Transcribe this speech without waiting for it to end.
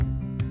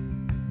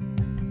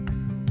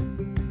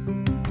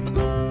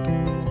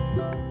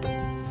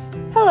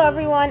Hello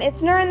everyone,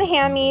 it's Nur and the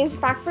Hammies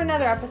back for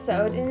another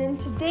episode, and in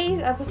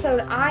today's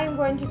episode I am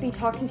going to be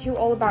talking to you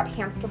all about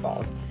hamster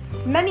balls.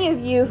 Many of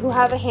you who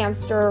have a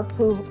hamster,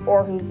 who've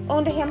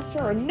owned a hamster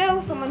or know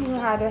someone who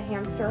had a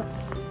hamster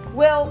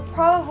will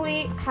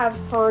probably have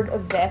heard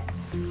of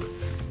this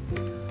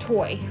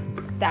toy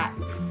that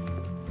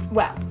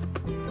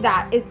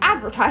is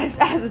advertised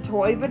as a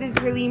toy but is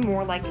really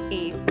more like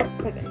a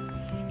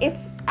prison.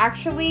 It's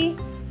actually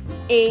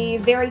a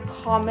very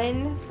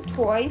common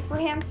toy for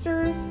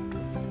hamsters.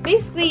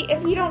 Basically,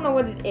 if you don't know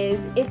what it is,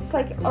 it's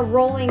like a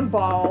rolling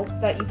ball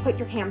that you put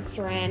your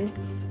hamster in,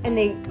 and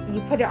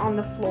you put it on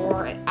the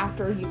floor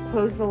after you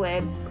close the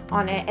lid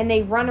on it, and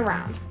they run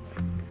around.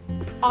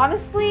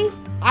 Honestly,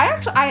 I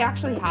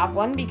actually have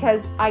one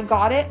because I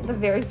got it the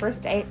very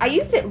first day. I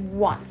used it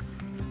once,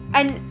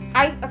 and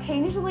I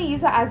occasionally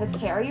use it as a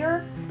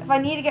carrier. If I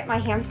need to get my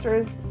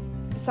hamsters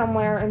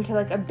somewhere into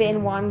like a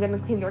bin while I'm going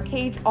to clean their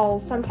cage,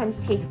 I'll sometimes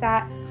take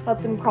that,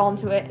 let them crawl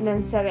into it, and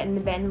then set it in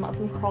the bin and let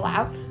them crawl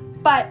out.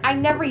 But I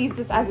never use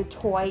this as a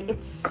toy.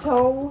 It's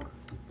so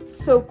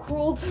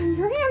cruel to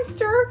your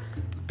hamster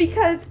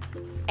because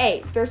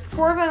A, there's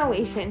poor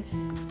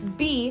ventilation.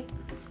 B,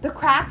 the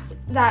cracks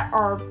that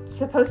are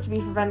supposed to be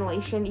for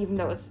ventilation, even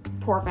though it's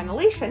poor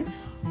ventilation,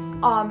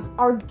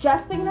 are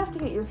just big enough to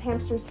get your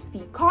hamster's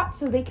feet caught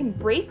so they can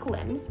break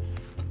limbs.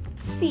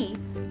 C,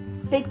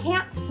 they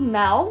can't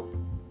smell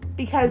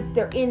because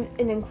they're in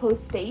an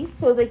enclosed space,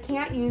 so they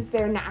can't use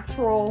their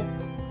natural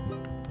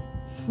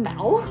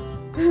smell.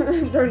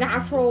 Their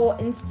natural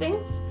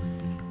instincts,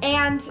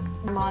 and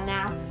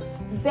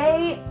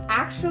they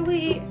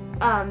actually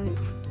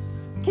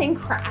can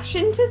crash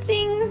into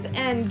things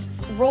and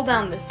roll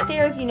down the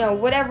stairs,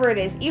 whatever it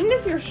is. Even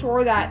if you're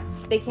sure that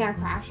they can't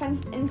crash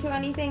into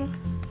anything,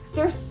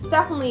 there's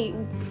definitely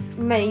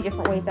many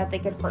different ways that they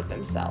could hurt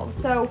themselves.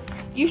 So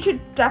you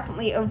should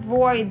definitely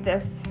avoid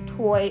this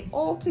toy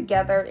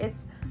altogether.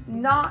 It's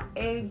not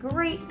a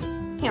great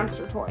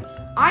hamster toy.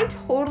 I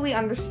totally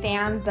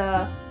understand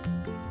the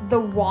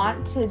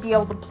want to be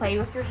able to play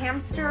with your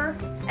hamster,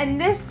 and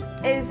this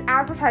is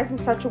advertised in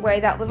such a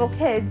way that little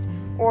kids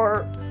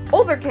or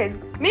older kids,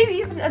 maybe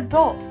even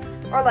adults,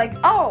 are like,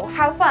 oh,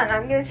 how fun,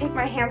 I'm gonna take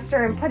my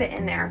hamster and put it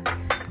in there.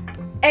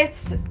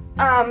 It's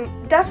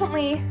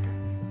definitely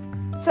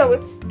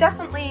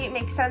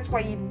makes sense why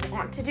you'd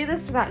want to do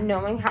this without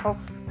knowing how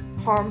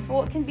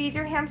harmful it can be to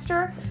your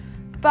hamster.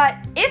 But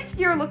if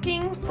you're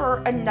looking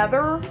for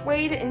another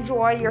way to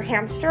enjoy your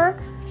hamster,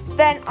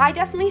 then I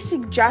definitely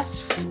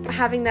suggest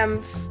having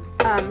them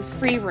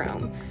free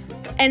roam.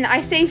 And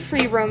I say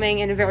free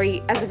roaming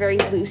as a very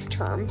loose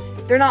term.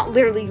 They're not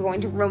literally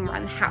going to roam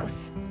around the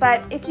house.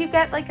 But if you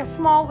get like a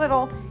small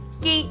little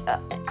gate,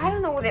 I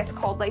don't know what it's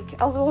called, like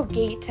a little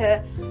gate to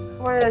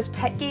one of those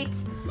pet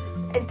gates,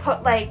 and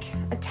put like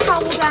a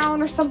towel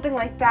down or something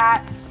like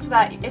that, so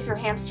that if your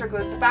hamster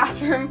goes to the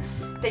bathroom,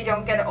 they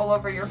don't get it all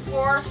over your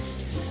floor,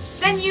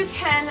 then you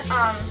can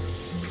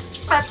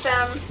let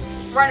them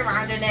run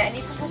around in it, and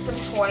you can put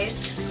some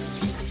toys.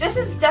 This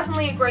is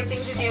definitely a great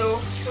thing to do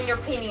when you're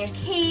cleaning a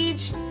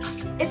cage.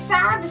 It's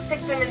sad to stick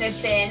them in a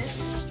bin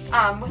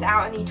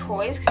without any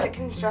toys because it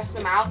can stress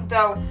them out,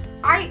 though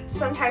I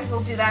sometimes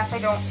will do that if I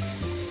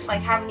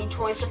don't have any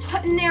toys to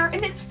put in there,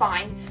 and it's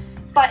fine.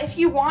 But if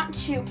you want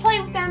to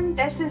play with them,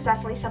 this is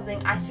definitely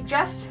something I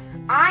suggest.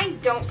 I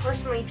don't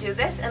personally do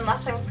this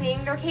unless I'm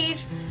cleaning their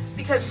cage,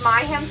 because my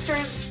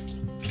hamsters,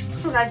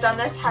 when I've done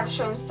this, have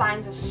shown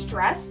signs of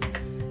stress,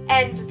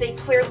 and they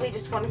clearly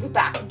just want to go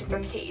back into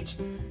their cage.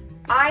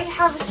 I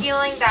have a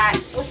feeling that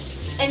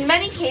in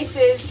many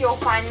cases you'll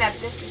find that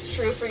this is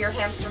true for your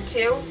hamster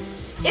too.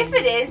 If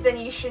it is, then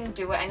you shouldn't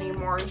do it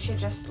anymore. You should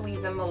just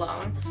leave them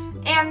alone.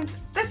 And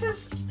this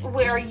is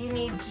where you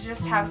need to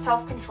just have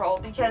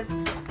self-control, because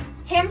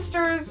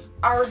hamsters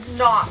are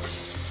not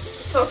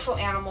social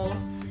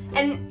animals.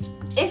 And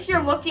if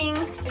you're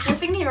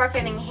thinking about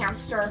getting a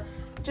hamster,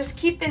 just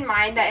keep in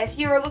mind that if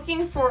you're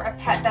looking for a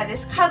pet that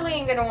is cuddly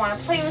and going to want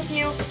to play with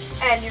you,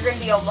 and you're going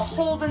to be able to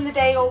hold in the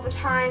day all the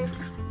time,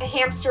 a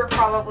hamster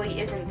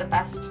probably isn't the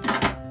best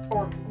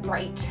or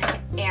right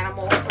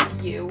animal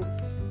for you.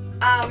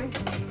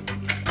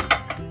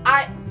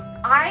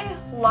 I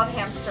love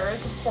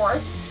hamsters, of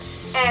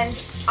course, and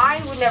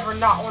I would never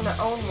not want to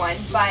own one,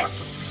 but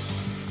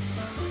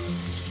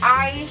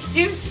I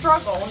do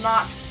struggle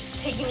not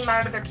taking them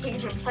out of their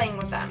cage and playing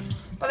with them.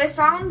 But I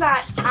found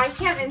that I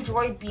can't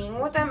enjoy being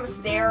with them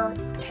if they're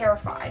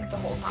terrified the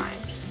whole time.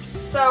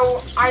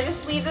 So I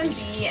just leave them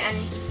be, and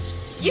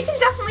you can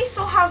definitely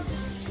still have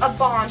a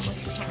bond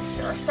with your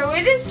hamster. So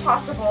it is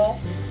possible,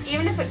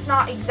 even if it's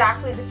not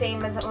exactly the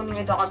same as owning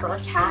a dog or a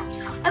cat.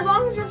 As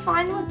long as you're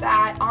fine with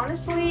that,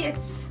 honestly,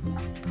 it's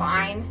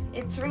fine.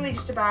 It's really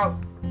just about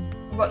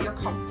what you're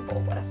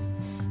comfortable with.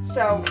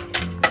 So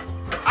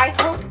I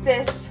hope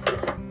this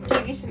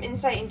gave you some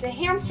insight into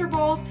hamster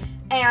balls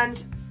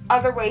and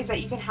other ways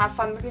that you can have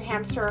fun with your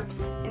hamster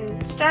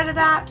instead of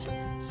that.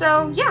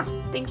 So yeah,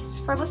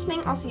 thanks for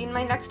listening. I'll see you in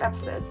my next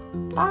episode.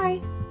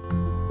 Bye!